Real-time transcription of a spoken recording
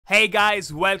Hey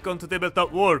guys, welcome to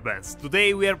Tabletop Warbands.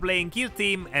 Today we are playing Kill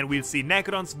Team and we'll see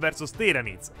Necrons vs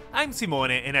Tyranids. I'm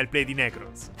Simone and I'll play the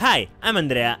Necrons. Hi, I'm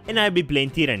Andrea and I'll be playing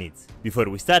Tyranids. Before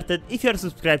we started, if you are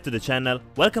subscribed to the channel,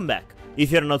 welcome back.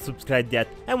 If you are not subscribed yet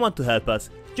and want to help us,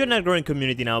 join our growing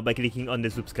community now by clicking on the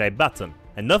subscribe button.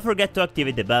 And don't forget to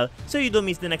activate the bell so you don't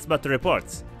miss the next battle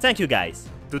reports. Thank you guys.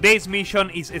 Today's mission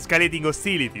is escalating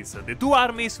hostilities. The two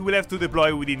armies will have to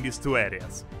deploy within these two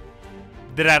areas.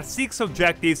 There are 6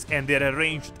 objectives and they are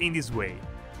arranged in this way.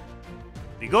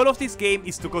 The goal of this game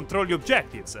is to control the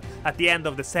objectives. At the end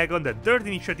of the second and third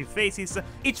initiative phases,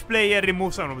 each player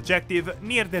removes an objective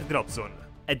near their drop zone.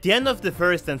 At the end of the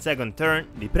first and second turn,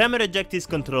 the primary objectives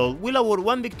controlled will award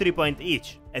 1 victory point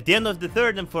each. At the end of the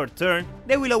third and fourth turn,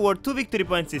 they will award 2 victory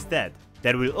points instead.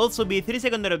 There will also be 3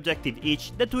 secondary objectives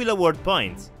each that will award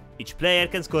points. Each player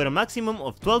can score a maximum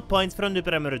of 12 points from the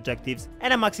primary objectives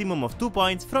and a maximum of 2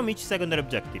 points from each secondary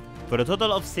objective, for a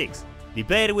total of 6. The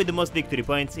player with the most victory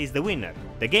points is the winner.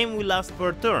 The game will last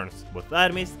 4 turns. Both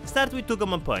armies start with 2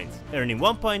 common points, earning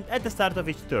 1 point at the start of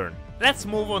each turn. Let's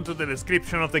move on to the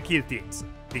description of the kill teams.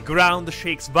 The ground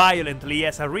shakes violently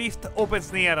as a rift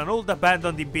opens near an old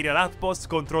abandoned imperial outpost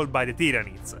controlled by the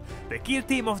Tyranids. The kill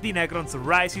team of the Necrons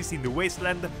rises in the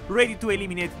wasteland, ready to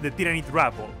eliminate the Tyranid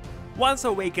rabble. Once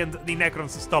awakened, the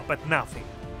Necrons stop at nothing.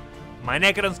 My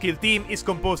Necrons kill team is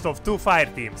composed of 2 fire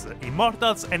teams,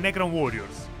 Immortals and Necron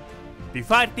warriors. The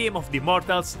fire team of the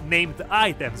Immortals, named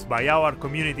Items by our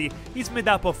community, is made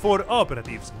up of 4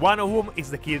 operatives, one of whom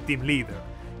is the kill team leader.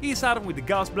 He is armed with the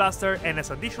Gauss blaster and as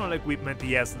additional equipment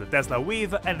he has the Tesla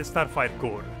Weave and the Starfire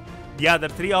core. The other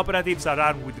 3 operatives are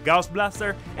armed with the Gauss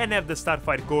blaster and have the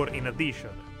Starfire core in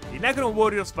addition. The Necron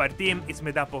Warriors fire team is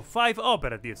made up of 5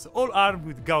 operatives, all armed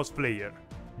with Gauss Flayer.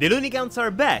 The Lunicounts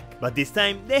are back, but this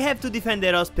time they have to defend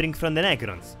their offspring from the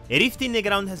Necrons. A rift in the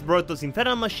ground has brought those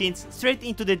infernal machines straight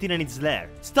into the Tyranid's lair.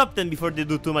 Stop them before they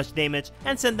do too much damage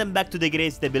and send them back to the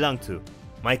graves they belong to.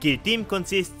 My kill team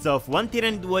consists of 1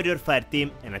 Tyranid Warrior fire team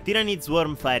and a Tyranid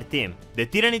Swarm fire team. The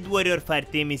Tyranid Warrior fire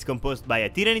team is composed by a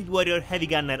Tyranid Warrior heavy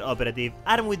gunner operative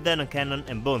armed with Venom cannon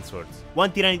and Boneswords,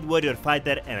 1 Tyranid Warrior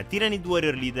fighter and a Tyranid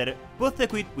Warrior leader, both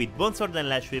equipped with Bonesword and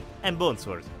Lash whip and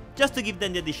Boneswords, just to give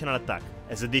them the additional attack.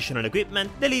 As additional equipment,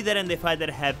 the leader and the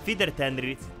fighter have feeder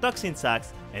Tendrils, Toxin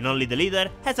Sacs, and only the leader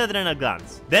has Adrenal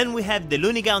Glands. Then we have the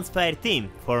Lunicounts fire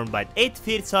team, formed by 8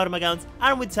 fierce Hormagounts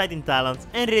armed with sighting talons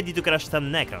and ready to crush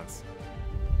some Necrons.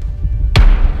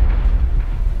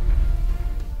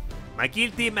 My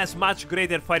kill team has much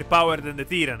greater firepower than the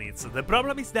Tyranids. The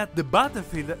problem is that the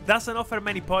battlefield doesn't offer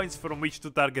many points from which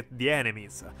to target the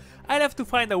enemies. I'll have to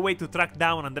find a way to track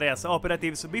down Andrea's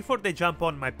operatives before they jump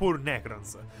on my poor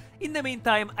Necrons. In the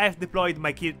meantime, I've deployed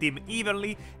my kill team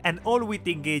evenly and all with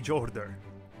engage order.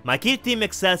 My kill team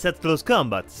excels at close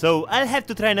combat, so I'll have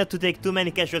to try not to take too many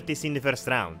casualties in the first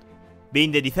round.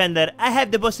 Being the defender, I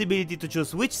have the possibility to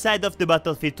choose which side of the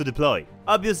battlefield to deploy.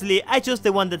 Obviously, I chose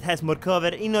the one that has more cover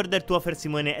in order to offer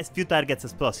Simone as few targets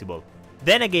as possible.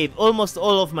 Then I gave almost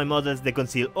all of my models the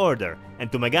conceal order, and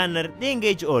to my gunner the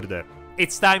engage order.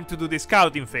 It's time to do the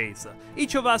scouting phase.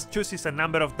 Each of us chooses a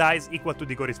number of dice equal to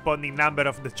the corresponding number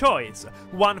of the choice,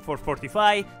 1 for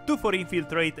Fortify, 2 for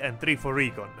Infiltrate and 3 for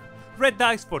Recon. Red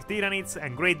dice for Tyranids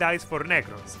and grey dice for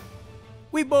Necrons.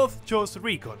 We both chose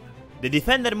Recon. The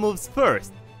defender moves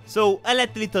first, so I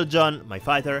let Little John, my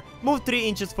fighter, move 3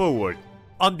 inches forward.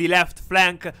 On the left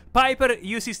flank, Piper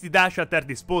uses the dash at her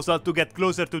disposal to get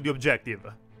closer to the objective.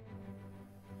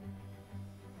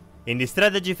 In the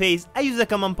strategy phase, I use a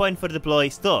command point for deploy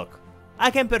Stalk.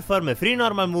 I can perform a free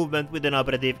normal movement with an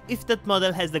operative if that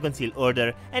model has the conceal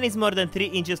order and is more than 3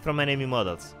 inches from enemy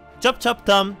models. Chop chop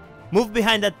Tom, move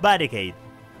behind that barricade.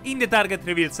 In the target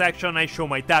reveal section I show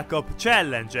my TAC Op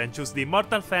challenge and choose the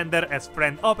Immortal Fender as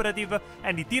friend operative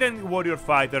and the Tyranid Warrior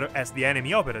Fighter as the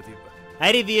enemy operative.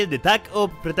 I reveal the TAC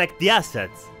Op protect the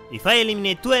assets. If I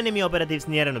eliminate 2 enemy operatives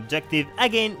near an objective, I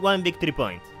gain 1 victory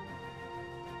point.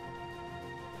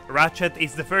 Ratchet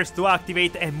is the first to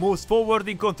activate and moves forward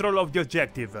in control of the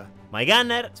objective. My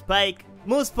gunner, Spike,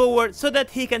 moves forward so that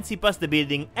he can see past the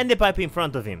building and the pipe in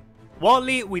front of him.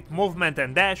 Wally, with movement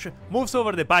and dash, moves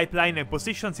over the pipeline and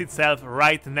positions itself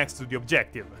right next to the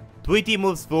objective. Tweety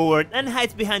moves forward and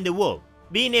hides behind the wall.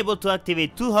 Being able to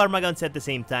activate 2 Hormagounts at the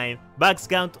same time,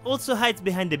 Bugscount also hides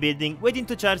behind the building waiting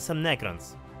to charge some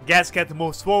Necrons. Gasket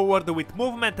moves forward with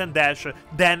movement and dash,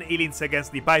 then he leans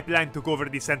against the pipeline to cover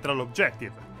the central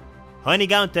objective.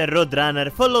 Honeygaunt and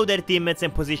Roadrunner follow their teammates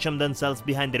and position themselves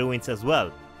behind the ruins as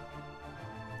well.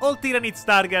 All Tyranid's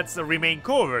targets remain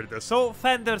covered, so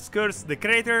Fender skirts the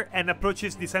crater and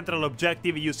approaches the central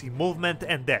objective using movement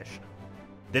and dash.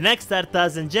 The next are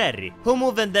Taz and Jerry, who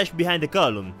move and dash behind the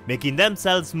column, making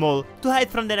themselves small to hide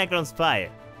from the Necron's fire.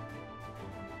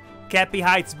 Cappy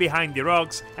hides behind the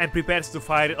rocks and prepares to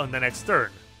fire on the next turn.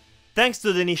 Thanks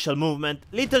to the initial movement,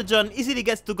 Little John easily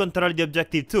gets to control the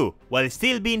objective too, while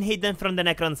still being hidden from the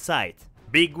Necron's sight.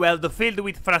 Big Weld, filled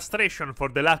with frustration for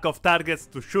the lack of targets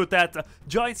to shoot at,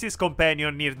 joins his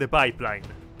companion near the pipeline.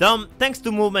 Tom, thanks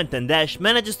to movement and dash,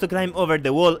 manages to climb over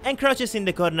the wall and crouches in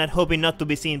the corner, hoping not to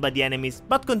be seen by the enemies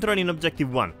but controlling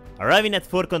objective 1, arriving at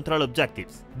 4 control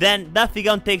objectives. Then Daffy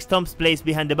Gun takes Tom's place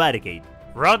behind the barricade.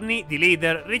 Rodney, the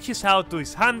leader, reaches out to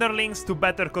his underlings to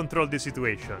better control the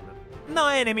situation. No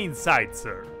enemy in sight,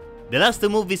 sir. The last to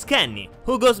move is Kenny,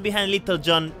 who goes behind Little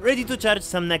John, ready to charge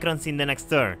some Necrons in the next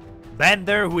turn.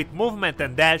 Bender, with movement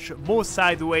and dash, moves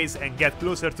sideways and gets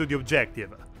closer to the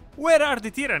objective. Where are the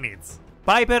Tyranids?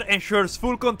 Piper ensures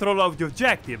full control of the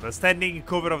objective, standing in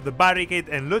cover of the barricade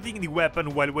and loading the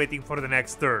weapon while waiting for the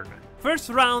next turn. First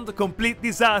round, complete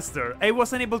disaster. I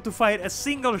wasn't able to fire a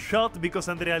single shot because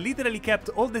Andrea literally kept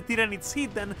all the Tyranids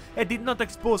hidden and did not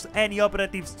expose any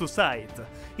operatives to sight.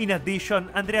 In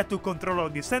addition, Andrea took control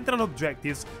of the central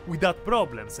objectives without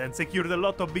problems and secured a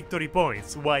lot of victory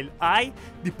points, while I,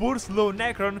 the poor slow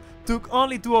Necron, took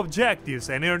only 2 objectives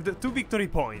and earned 2 victory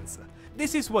points.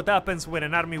 This is what happens when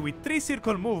an army with 3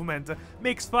 circle movement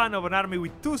makes fun of an army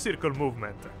with 2 circle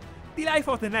movement. The life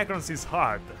of the Necrons is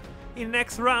hard. In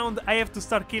next round I have to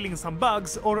start killing some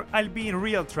bugs or I'll be in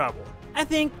real trouble. I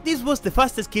think this was the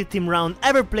fastest kill team round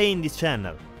ever played in this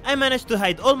channel. I managed to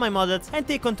hide all my models and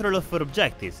take control of 4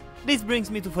 objectives. This brings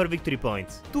me to 4 victory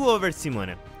points, 2 over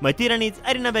Simone. My Tyranids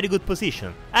are in a very good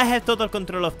position. I have total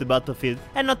control of the battlefield,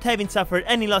 and not having suffered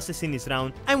any losses in this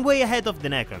round, I'm way ahead of the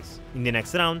Necrons. In the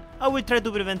next round, I will try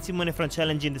to prevent Simone from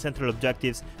challenging the central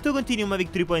objectives to continue my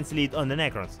victory points lead on the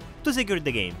Necrons, to secure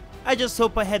the game. I just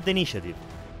hope I had the initiative.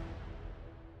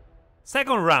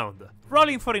 Second round,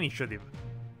 rolling for initiative.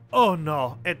 Oh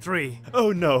no, a 3.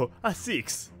 Oh no, a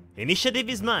 6. Initiative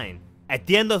is mine. At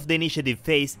the end of the initiative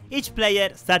phase, each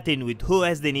player, starting with who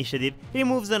has the initiative,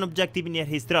 removes an objective near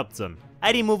his drop zone.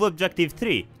 I remove objective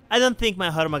 3. I don't think my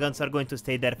Hormagaunts are going to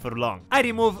stay there for long. I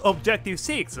remove objective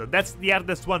 6, that's the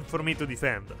hardest one for me to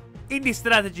defend. In the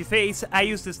strategy phase, I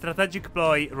use the strategic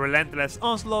ploy Relentless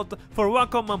Onslaught for 1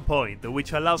 command point,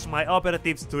 which allows my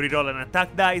operatives to reroll an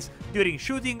attack dice during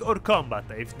shooting or combat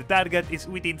if the target is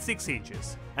within 6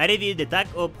 inches. I reveal the Tac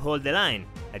Op Hold the Line.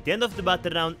 At the end of the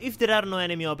battle round, if there are no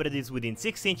enemy operatives within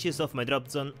 6 inches of my drop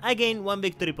zone, I gain 1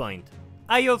 victory point.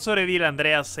 I also reveal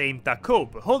Andrea's same Tac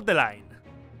Op Hold the Line.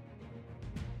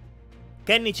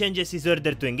 Kenny changes his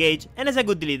order to engage, and as a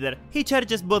good leader, he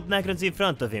charges both Necrons in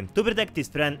front of him to protect his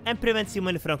friend and prevent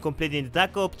Simone from completing the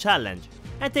Tac Op challenge,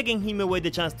 and taking him away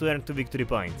the chance to earn 2 victory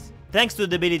points. Thanks to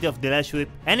the ability of the Lash Whip,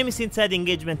 enemies inside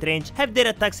engagement range have their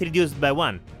attacks reduced by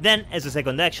 1. Then, as a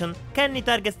second action, Kenny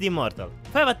targets the Immortal.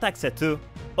 5 attacks at 2,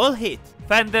 all hit.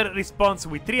 Fender responds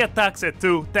with 3 attacks at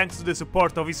 2 thanks to the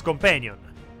support of his companion.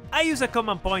 I use a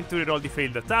command point to reroll the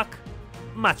failed attack.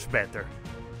 Much better.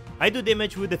 I do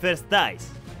damage with the first dice.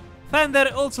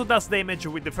 Fender also does damage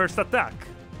with the first attack.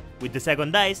 With the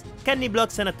second dice, Kenny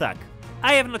blocks an attack.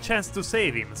 I have no chance to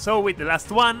save him, so with the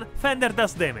last one, Fender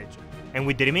does damage. And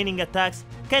with the remaining attacks,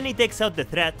 Kenny takes out the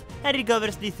threat and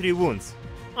recovers the 3 wounds.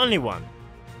 Only 1.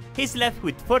 He's left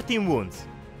with 14 wounds.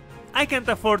 I can't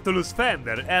afford to lose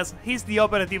Fender, as he's the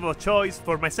operative of choice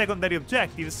for my secondary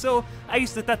objectives, so I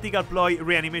use the tactical ploy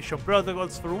Reanimation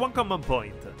Protocols for 1 command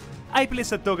point. I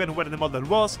place a token where the model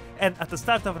was, and at the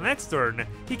start of the next turn,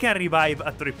 he can revive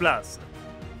at 3+.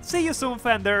 See you soon,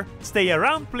 Fender. Stay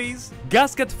around, please.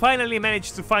 Gasket finally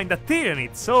managed to find a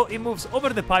Tyranid, so he moves over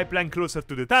the pipeline closer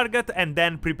to the target and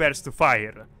then prepares to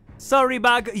fire. Sorry,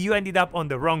 Bug, you ended up on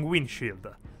the wrong windshield.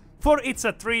 4 hits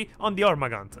at 3 on the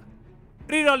Hormagaunt.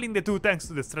 Rerolling the 2 thanks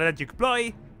to the strategic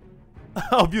ploy.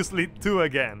 Obviously 2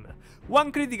 again.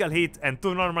 1 critical hit and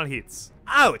 2 normal hits.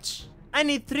 Ouch! I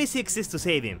need 3 6s to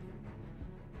save him.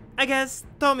 I guess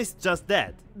Tom is just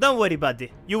dead. Don't worry,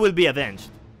 buddy, you will be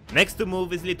avenged. Next to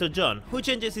move is Little John, who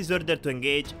changes his order to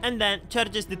engage and then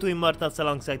charges the 2 Immortals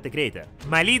alongside the crater.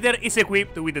 My leader is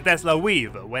equipped with the Tesla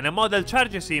Weave. When a model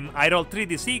charges him, I roll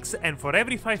 3d6 and for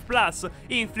every 5+,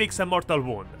 he inflicts a mortal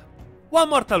wound. 1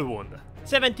 mortal wound.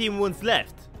 17 wounds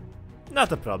left.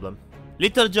 Not a problem.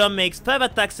 Little John makes 5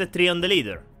 attacks at 3 on the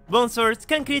leader. Boneswords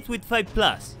can crit with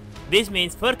 5+. This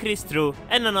means 4 crits through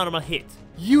and a normal hit.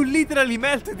 You literally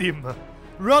melted him!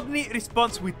 Rodney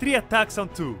responds with 3 attacks on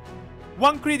 2.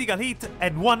 1 critical hit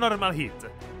and 1 normal hit.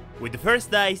 With the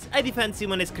first dice, I defend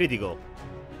Simone's critical.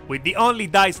 With the only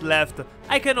dice left,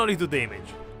 I can only do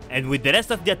damage. And with the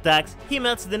rest of the attacks, he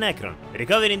melts the Necron,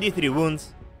 recovering the 3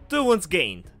 wounds. 2 wounds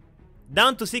gained.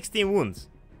 Down to 16 wounds.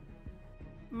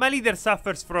 My leader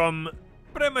suffers from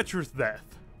premature death.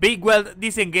 Big Weld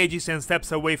disengages and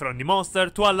steps away from the monster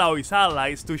to allow his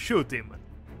allies to shoot him.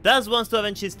 Daz wants to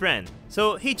avenge his friend,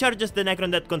 so he charges the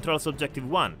Necron that controls Objective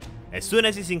 1. As soon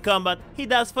as he's in combat, he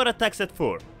does 4 attacks at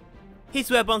 4.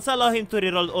 His weapons allow him to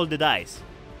reroll all the dice.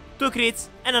 2 crits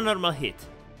and a normal hit.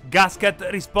 Gasket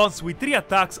responds with 3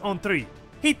 attacks on 3,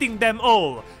 hitting them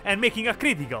all and making a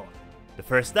critical. The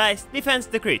first dice defends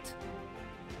the crit.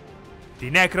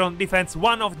 The Necron defends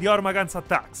one of the Ormagan's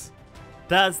attacks.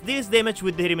 Daz deals damage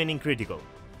with the remaining critical.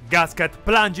 Gasket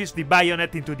plunges the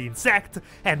bayonet into the insect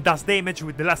and does damage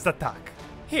with the last attack.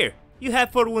 Here, you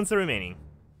have 4 wounds remaining.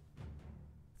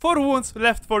 4 wounds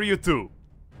left for you too.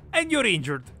 And you're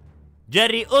injured.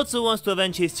 Jerry also wants to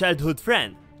avenge his childhood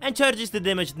friend and charges the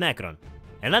damaged Necron.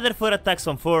 Another 4 attacks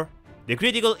on 4. The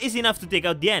critical is enough to take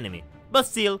out the enemy, but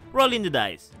still roll in the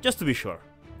dice, just to be sure.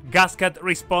 Gasket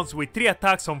responds with 3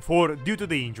 attacks on 4 due to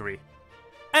the injury.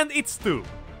 And it's 2.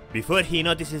 Before he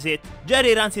notices it,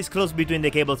 Jerry runs his claws between the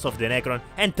cables of the Necron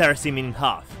and tears him in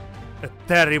half. A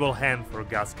terrible hand for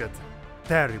Gasket.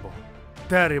 Terrible,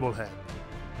 terrible hand.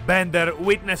 Bender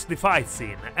witnessed the fight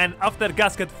scene, and after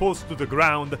Gasket falls to the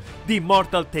ground, the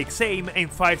Immortal takes aim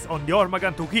and fires on the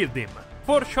Ormagan to kill him.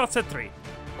 4 shots at 3.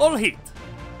 All hit.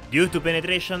 Due to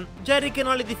penetration, Jerry can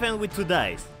only defend with 2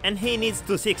 dice, and he needs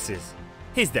 2 sixes.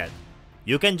 He's dead.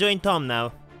 You can join Tom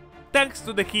now. Thanks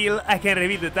to the kill, I can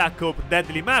reveal the Taco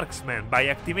Deadly Marksman by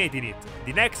activating it.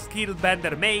 The next kill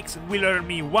Bender makes will earn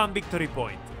me 1 victory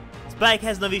point. Spike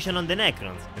has no vision on the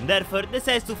Necrons, and therefore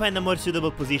decides to find a more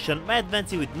suitable position by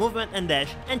advancing with movement and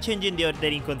dash and changing the order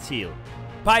in conceal.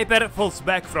 Piper falls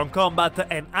back from combat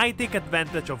and I take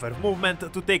advantage of her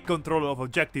movement to take control of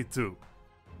Objective 2.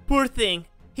 Poor thing,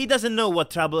 he doesn't know what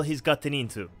trouble he's gotten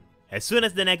into. As soon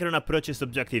as the Necron approaches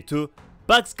Objective 2,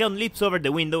 Bugscount leaps over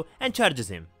the window and charges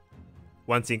him.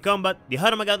 Once in combat, the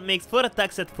Hormagaunt makes 4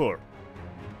 attacks at 4.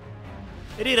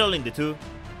 Rerolling the 2.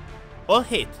 All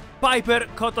hit. Piper,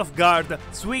 caught off guard,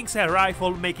 swings her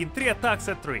rifle making 3 attacks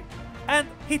at 3. And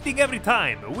hitting every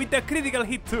time, with a critical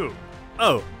hit too.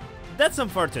 Oh, that's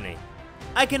unfortunate.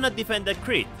 I cannot defend that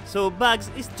crit, so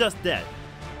Bugs is just dead.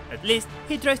 At least,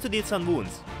 he tries to deal some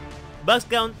wounds.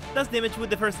 Bugscount does damage with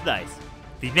the first dice.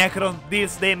 The Necron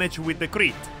deals damage with the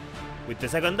crit. With the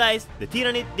second dice, the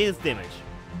Tyranid deals damage.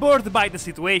 Bored by the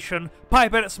situation,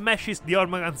 Piper smashes the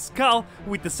Ormagan's skull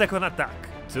with the second attack.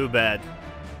 Too bad.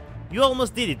 You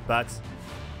almost did it, Bugs.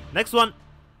 Next one.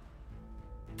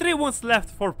 3 wounds left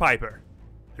for Piper.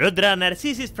 Roadrunner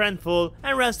sees his friend fall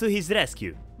and runs to his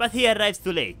rescue, but he arrives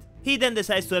too late. He then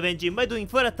decides to avenge him by doing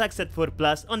 4 attacks at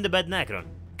 4+ on the bad Necron.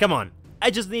 Come on,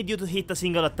 I just need you to hit a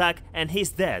single attack and he's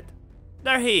dead.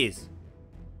 There he is.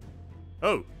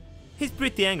 Oh, he's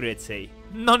pretty angry, I'd say.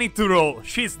 No need to roll,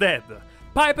 she's dead.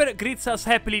 Piper greets us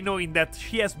happily knowing that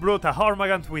she has brought a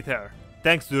Hormagaunt with her.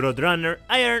 Thanks to Roadrunner,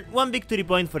 I earn 1 victory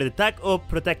point for the attack of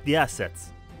Protect the Assets.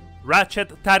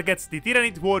 Ratchet targets the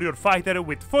Tyranid warrior fighter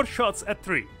with 4 shots at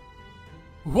 3.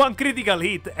 1 critical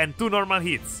hit and 2 normal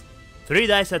hits. 3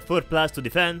 dice at 4+ to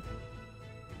defend.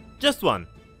 Just 1.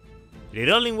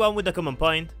 Rerolling 1 with a common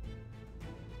point.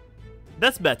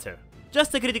 That's better.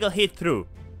 Just a critical hit through.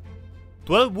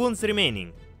 12 wounds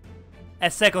remaining.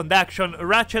 As second action,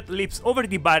 Ratchet leaps over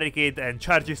the barricade and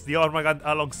charges the Ormagant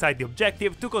alongside the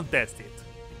objective to contest it.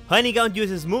 Honeygound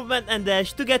uses movement and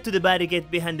dash to get to the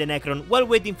barricade behind the Necron while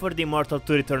waiting for the Immortal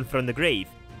to return from the grave.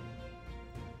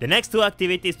 The next to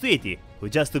activate is Tweety, who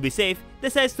just to be safe,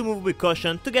 decides to move with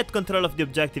caution to get control of the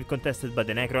objective contested by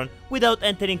the Necron without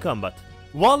entering combat.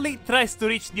 Wally tries to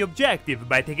reach the objective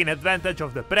by taking advantage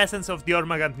of the presence of the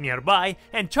Ormagant nearby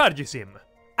and charges him.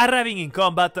 Arriving in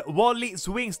combat, Wally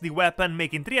swings the weapon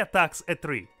making 3 attacks at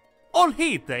 3. All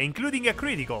hit, including a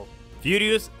critical.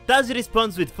 Furious, Taz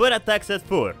responds with 4 attacks at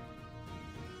 4.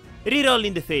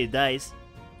 Rerolling the failed dice.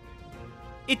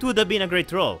 It would have been a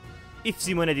great roll, if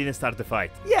Simone didn't start the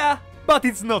fight. Yeah, but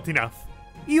it's not enough.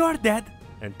 You're dead.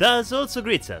 And Taz also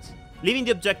greets us, leaving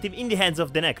the objective in the hands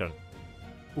of the Necron.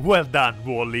 Well done,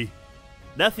 Wally.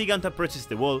 Daffy Gaunt approaches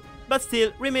the wall, but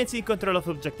still remains in control of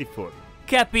Objective 4.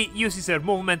 Cappy uses her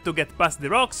movement to get past the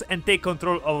rocks and take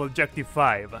control of Objective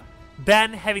 5.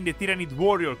 Then, having the Tyranid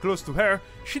warrior close to her,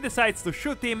 she decides to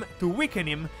shoot him to weaken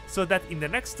him so that in the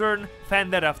next turn,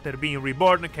 Fender after being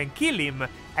reborn can kill him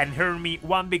and earn me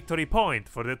 1 victory point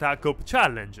for the Taco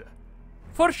challenge.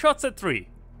 4 shots at 3.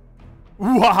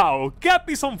 Wow,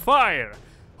 Cappy's on fire!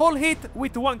 All hit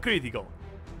with 1 critical.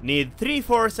 Need 3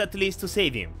 force at least to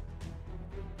save him.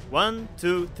 1,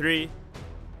 2, 3.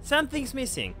 Something's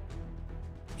missing.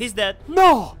 He's dead.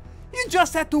 No! You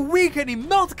just had to weaken him,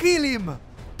 not kill him!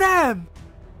 Damn!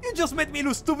 You just made me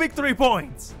lose 2 victory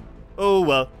points! Oh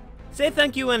well. Say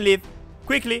thank you and leave.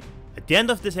 Quickly. At the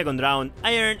end of the second round,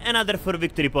 I earn another 4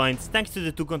 victory points thanks to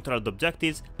the 2 controlled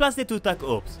objectives plus the 2 TAC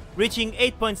ops, reaching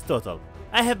 8 points total.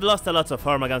 I have lost a lot of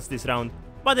Hormagaunts this round,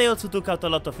 but I also took out a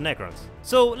lot of Necrons.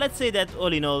 So let's say that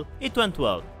all in all, it went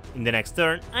well. In the next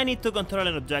turn, I need to control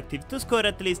an objective to score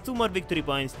at least 2 more victory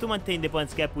points to maintain the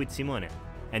points gap with Simone.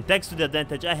 And thanks to the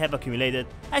advantage I have accumulated,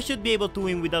 I should be able to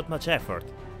win without much effort.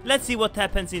 Let's see what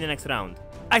happens in the next round.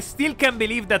 I still can't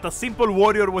believe that a simple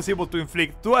warrior was able to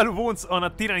inflict 12 wounds on a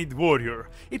Tyranid warrior.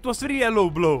 It was really a low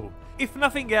blow. If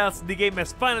nothing else, the game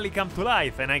has finally come to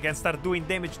life and I can start doing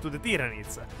damage to the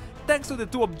Tyranids. Thanks to the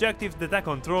 2 objectives that I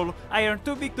control, I earn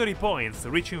 2 victory points,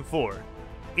 reaching 4.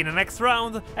 In the next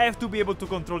round, I have to be able to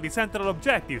control the central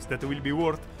objectives that will be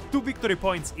worth 2 victory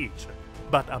points each.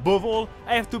 But above all,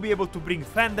 I have to be able to bring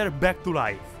Fender back to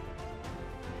life.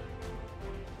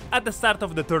 At the start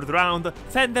of the third round,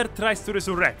 Fender tries to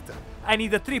resurrect. I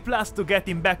need a 3+ to get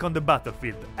him back on the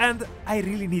battlefield, and I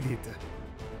really need it.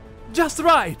 Just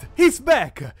right! He's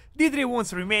back! The 3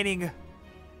 wounds remaining...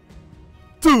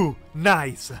 2!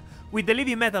 Nice! With the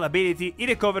Living Metal ability, he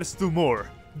recovers 2 more.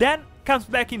 Then comes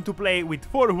back into play with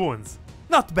 4 wounds.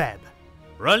 Not bad.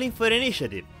 Rolling for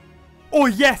initiative. Oh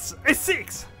yes! A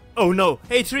 6! Oh no,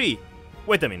 a 3!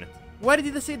 Wait a minute. Why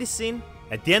did I say this scene?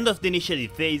 At the end of the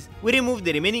initiative phase, we remove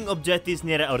the remaining objectives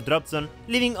near our drop zone,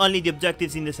 leaving only the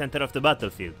objectives in the center of the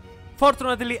battlefield.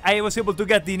 Fortunately, I was able to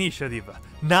get the initiative.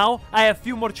 Now, I have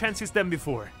few more chances than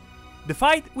before. The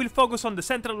fight will focus on the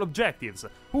central objectives.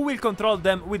 Who will control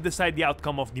them will decide the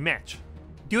outcome of the match.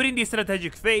 During the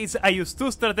strategic phase, I use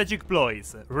 2 strategic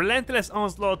ploys, Relentless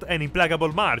Onslaught and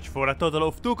Implacable March for a total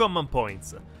of 2 command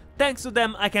points. Thanks to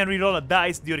them, I can reroll a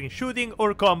dice during shooting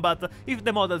or combat if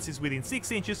the model is within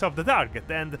 6 inches of the target,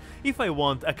 and if I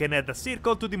want, I can add a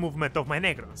circle to the movement of my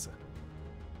Necrons.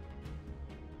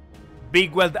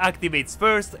 Big Weld activates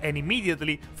first and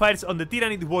immediately fires on the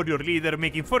Tyranid warrior leader,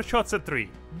 making 4 shots at 3.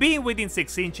 Being within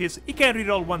 6 inches, he can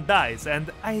reroll 1 dice,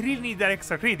 and I really need an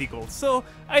extra critical, so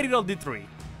I reroll the 3.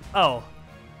 Oh,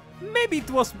 maybe it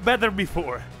was better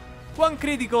before. 1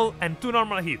 critical and 2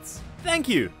 normal hits. Thank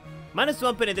you!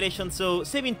 -1 penetration, so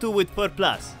saving 2 with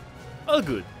 4+. All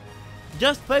good.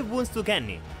 Just 5 wounds to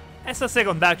Kenny. As a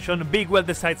second action, Big Weld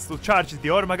decides to charge the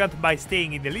Hormagaunt by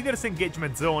staying in the leader's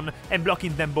engagement zone and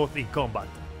blocking them both in combat.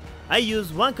 I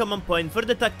use 1 command point for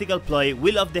the tactical ploy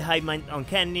Will of the Hive Mind on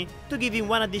Kenny to give him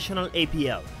 1 additional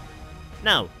APL.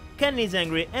 Now, Kenny is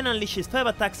angry and unleashes 5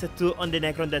 attacks at 2 on the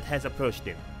Necron that has approached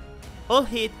him. All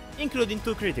hit, including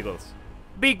 2 criticals.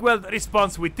 Big Weld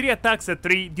responds with 3 attacks at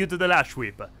 3 due to the Lash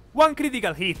Whip, 1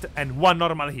 critical hit and 1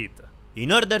 normal hit.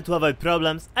 In order to avoid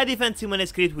problems, I defend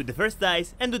Simone's crit with the first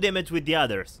dice and do damage with the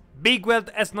others. Big Weld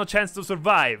has no chance to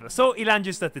survive, so he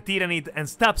lunges at the Tyranid and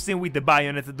stabs him with the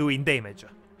bayonet, doing damage.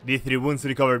 The 3 wounds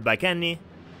recovered by Kenny,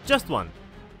 just 1.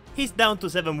 He's down to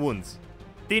 7 wounds.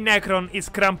 The Necron is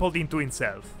crumpled into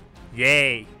himself.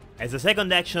 Yay! As a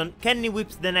second action, Kenny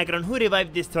whips the Necron who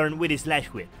revived this turn with his Lash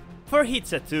Whip. 4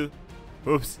 hits at 2.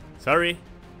 Oops, sorry.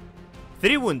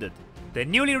 3 wounded. The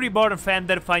newly reborn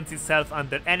Fender finds itself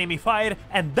under enemy fire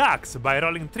and ducks by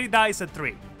rolling 3 dice at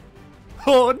 3.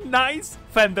 Oh, nice!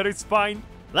 Fender is fine.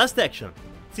 Last action.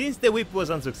 Since the whip was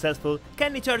unsuccessful,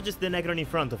 Kenny charges the Necron in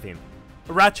front of him.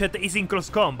 Ratchet is in close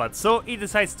combat, so he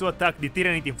decides to attack the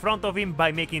Tyranid in front of him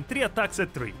by making 3 attacks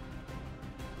at 3.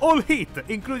 All hit,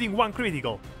 including 1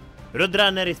 critical.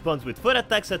 Roadrunner responds with 4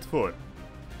 attacks at 4.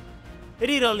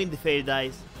 Rerolling the failed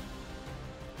dice.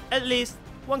 At least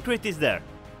 1 crit is there.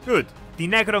 Good. The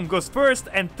Necron goes first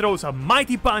and throws a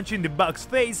mighty punch in the bug's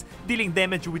face, dealing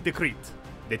damage with the crit.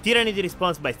 The Tyranid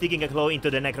responds by sticking a claw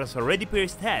into the Necron's already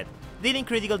pierced head, dealing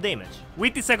critical damage.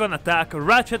 With the second attack,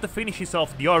 Ratchet finishes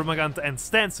off the Hormagaunt and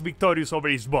stands victorious over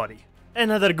his body.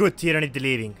 Another good Tyranid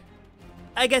leaving.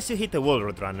 I guess you hit a wall,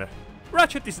 Roadrunner.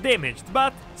 Ratchet is damaged,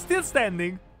 but still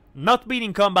standing. Not being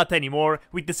in combat anymore,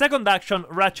 with the second action,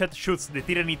 Ratchet shoots the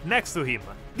Tyranid next to him.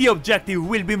 The objective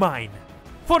will be mine.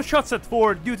 4 shots at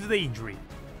 4 due to the injury.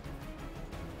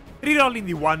 Rerolling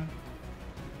the 1.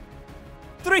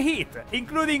 3 hit,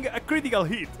 including a critical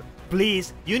hit.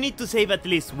 Please, you need to save at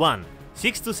least 1.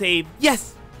 6 to save.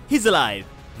 Yes! He's alive!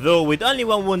 Though with only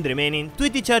 1 wound remaining,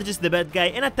 Tweety charges the bad guy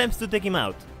and attempts to take him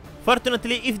out.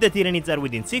 Fortunately, if the Tyranids are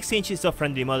within 6 inches of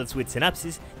friendly models with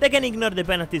synapses, they can ignore the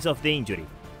penalties of the injury.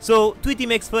 So, Tweety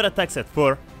makes 4 attacks at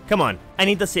 4. Come on, I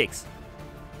need a 6.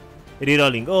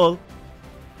 Rerolling all.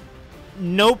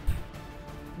 Nope.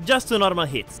 Just 2 normal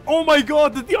hits. Oh my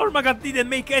god, the Hormagaunt didn't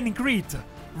make any crit!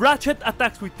 Ratchet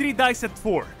attacks with 3 dice at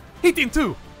 4, hitting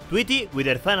 2. Tweety, with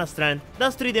her final strand,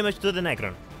 does 3 damage to the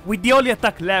Necron. With the only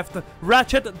attack left,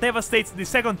 Ratchet devastates the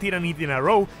second Tyranid in a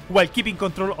row while keeping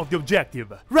control of the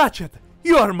objective. Ratchet,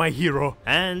 you are my hero!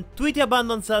 And Tweety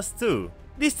abandons us too.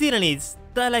 These Tyranids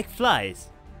die like flies.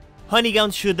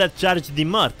 Honeygound should have charged the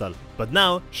Immortal, but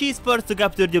now she is forced to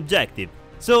capture the objective,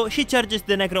 so she charges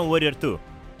the Necron warrior too.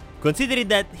 Considering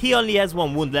that he only has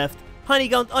one wound left,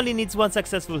 Honeygound only needs one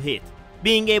successful hit.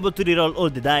 Being able to reroll all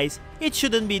the dice, it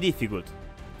shouldn't be difficult.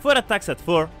 4 attacks at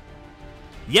 4.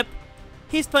 Yep,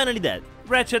 he's finally dead.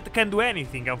 Ratchet can't do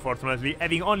anything, unfortunately,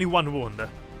 having only one wound.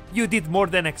 You did more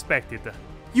than expected.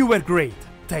 You were great,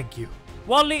 thank you.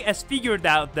 Wally has figured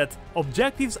out that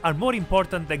objectives are more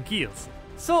important than kills,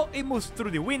 so he moves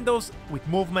through the windows with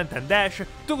movement and dash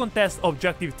to contest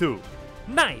Objective 2.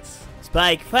 Nice!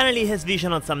 Spike finally has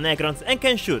vision on some Necrons and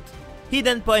can shoot. He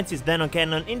then points his Venom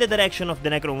cannon in the direction of the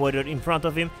Necron warrior in front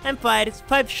of him and fires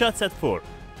 5 shots at 4.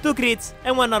 2 crits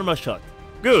and 1 normal shot.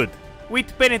 Good!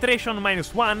 With penetration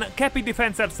 -1, Cappy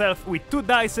defends herself with 2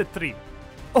 dice at 3.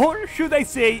 Or should I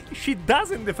say, she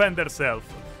doesn't defend herself.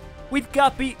 With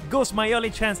Cappy goes my only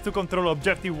chance to control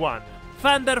Objective 1.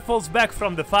 Thunder falls back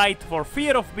from the fight for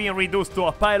fear of being reduced to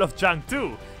a pile of junk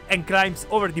too, and climbs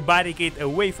over the barricade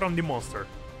away from the monster.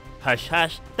 Hush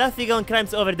hush, Daffygon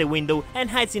climbs over the window and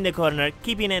hides in the corner,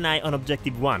 keeping an eye on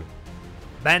Objective 1.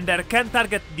 Bender can't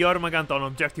target the Ormagant on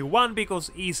Objective 1 because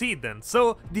he's hidden,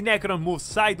 so the Necron moves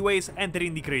sideways,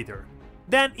 entering the crater.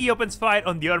 Then he opens fire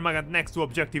on the Ormagant next to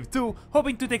Objective 2,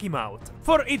 hoping to take him out.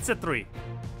 4 hits at 3.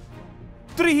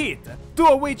 3 hit, 2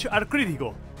 of which are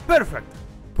critical. Perfect!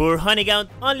 Poor Honeygound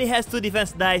only has 2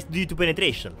 defense dice due to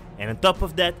penetration, and on top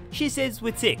of that, she saves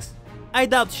with 6. I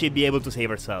doubt she'd be able to save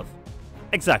herself.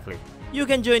 Exactly. You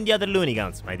can join the other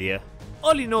Loonigowns, my dear.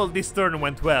 All in all, this turn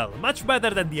went well, much better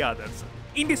than the others.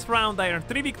 In this round I earned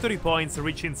 3 victory points,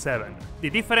 reaching 7. The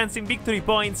difference in victory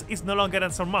points is no longer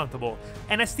unsurmountable,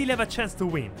 and I still have a chance to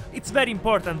win. It's very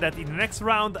important that in the next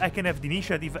round I can have the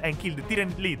initiative and kill the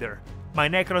Tyranid leader. My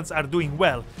Necrons are doing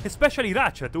well, especially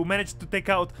Ratchet, who managed to take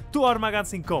out 2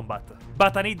 Ormagants in combat.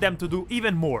 But I need them to do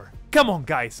even more. Come on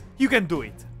guys, you can do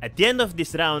it! At the end of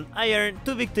this round, I earned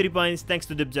 2 victory points thanks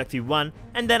to the Objective 1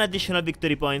 and then additional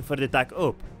victory point for the attack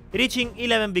up, reaching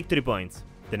 11 victory points.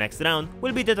 The next round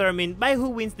will be determined by who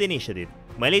wins the initiative.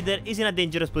 My leader is in a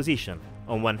dangerous position.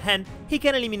 On one hand, he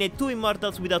can eliminate 2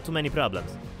 Immortals without too many problems,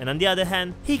 and on the other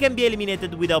hand, he can be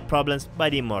eliminated without problems by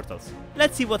the Immortals.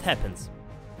 Let's see what happens.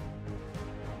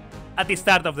 At the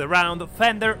start of the round,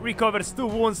 Fender recovers 2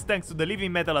 wounds thanks to the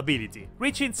Living Metal ability,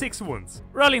 reaching 6 wounds,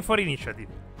 rolling for initiative.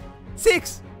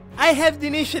 6! I have the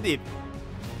initiative!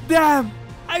 Damn!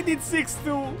 I did 6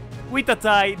 too! With a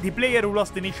tie, the player who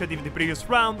lost initiative the previous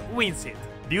round wins it.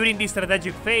 During this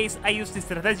strategic phase, I used the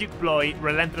strategic ploy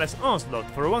Relentless Onslaught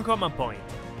for 1 command point.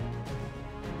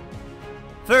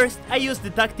 First, I used the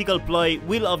tactical ploy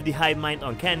Will of the Hive Mind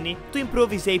on Kenny to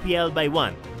improve his APL by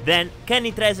 1. Then,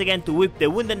 Kenny tries again to whip the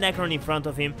wounded Necron in front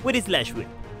of him with his Lash Whip.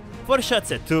 4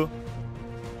 shots at 2,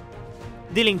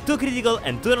 dealing 2 critical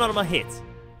and 2 normal hits.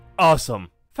 Awesome!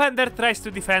 Fender tries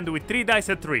to defend with 3 dice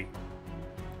at 3.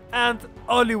 And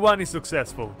only 1 is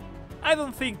successful. I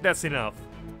don't think that's enough.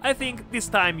 I think this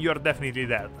time you're definitely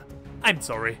dead. I'm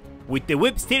sorry. With the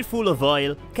whip still full of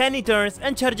oil, Kenny turns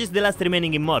and charges the last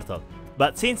remaining Immortal.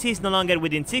 But since he's no longer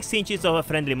within 6 inches of a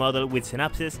friendly model with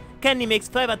synapses, Kenny makes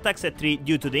 5 attacks at 3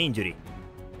 due to the injury,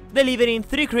 delivering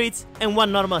 3 crits and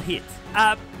 1 normal hit.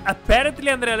 Apparently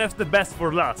Andrea left the best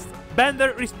for last.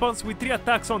 Bender responds with 3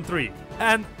 attacks on 3,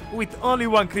 and with only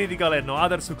 1 critical and no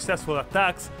other successful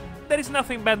attacks, there is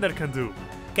nothing Bender can do.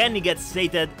 Kenny gets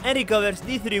sated and recovers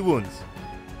the 3 wounds.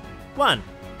 1.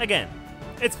 Again.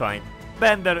 It's fine.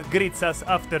 Bender greets us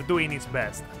after doing his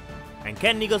best. And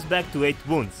Kenny goes back to 8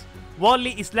 wounds.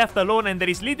 Wally is left alone and there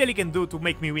is little he can do to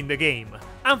make me win the game.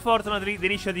 Unfortunately, the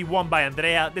initiative won by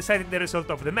Andrea decided the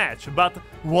result of the match, but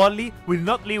Wally will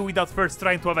not leave without first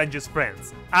trying to avenge his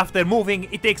friends. After moving,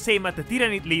 he takes aim at the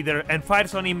Tyranid leader and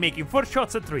fires on him, making 4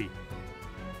 shots at 3.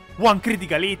 1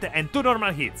 critical hit and 2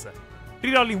 normal hits.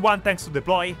 Rerolling 1 thanks to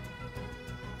deploy.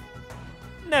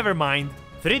 Never mind.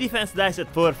 3 defense dice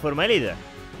at 4 for my leader,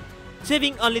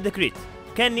 saving only the crit.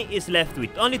 Kenny is left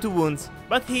with only 2 wounds,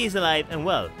 but he is alive and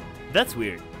well. That's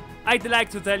weird. I'd like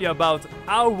to tell you about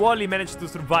how Wally managed to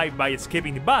survive by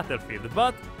escaping the battlefield,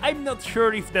 but I'm not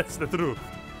sure if that's the truth.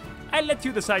 I'll let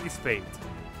you decide his fate.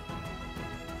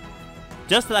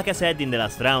 Just like I said in the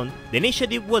last round, the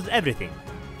initiative was everything.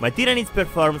 My Tyranids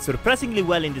performed surprisingly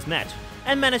well in this match,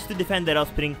 and managed to defend their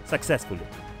offspring successfully.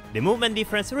 The movement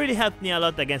difference really helped me a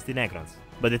lot against the Necrons,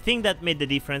 but the thing that made the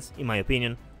difference, in my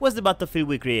opinion, was the battlefield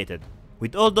we created.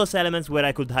 With all those elements where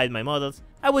I could hide my models,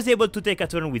 I was able to take a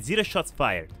turn with 0 shots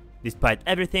fired. Despite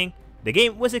everything, The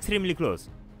game was extremely close.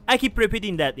 I keep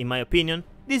repeating that, in my opinion,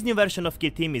 this new version of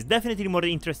Kill Team is definitely more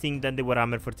interesting than the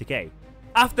Warhammer 40k.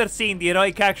 After seeing the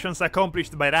heroic actions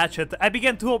accomplished by Ratchet, I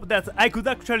began to hope that I could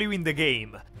actually win the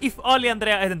game. If only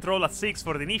Andrea hadn't rolled at 6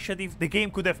 for the initiative, the game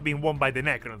could have been won by the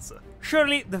Necrons.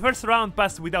 Surely, the first round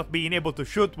passed without being able to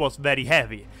shoot was very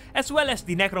heavy, as well as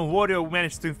the Necron warrior who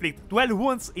managed to inflict 12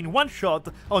 wounds in one shot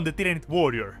on the Tyranid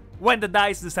warrior. When the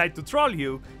dice decide to troll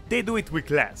you, they do it with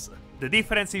less. The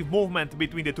defensive movement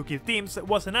between the two kill teams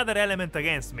was another element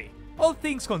against me. All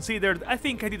things considered, I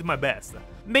think I did my best.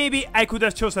 Maybe I could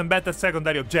have chosen better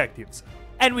secondary objectives.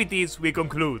 And with this, we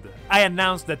conclude. I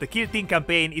announced that the Kill Team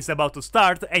campaign is about to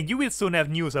start and you will soon have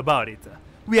news about it.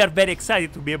 We are very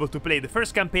excited to be able to play the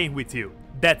first campaign with you.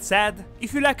 That said,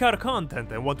 if you like our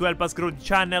content and want to help us grow the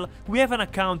channel, we have an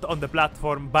account on the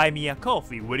platform Buy Me a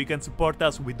Coffee where you can support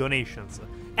us with donations.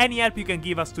 Any help you can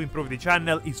give us to improve the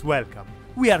channel is welcome.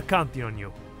 We are counting on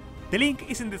you. The link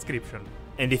is in the description.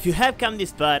 And if you have come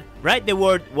this far, write the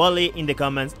word Wally in the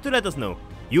comments to let us know.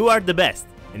 You are the best.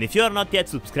 And if you are not yet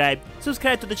subscribed,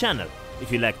 subscribe to the channel.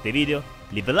 If you liked the video,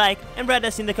 leave a like and write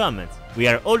us in the comments. We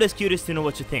are always curious to know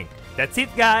what you think. That's it,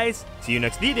 guys. See you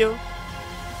next video.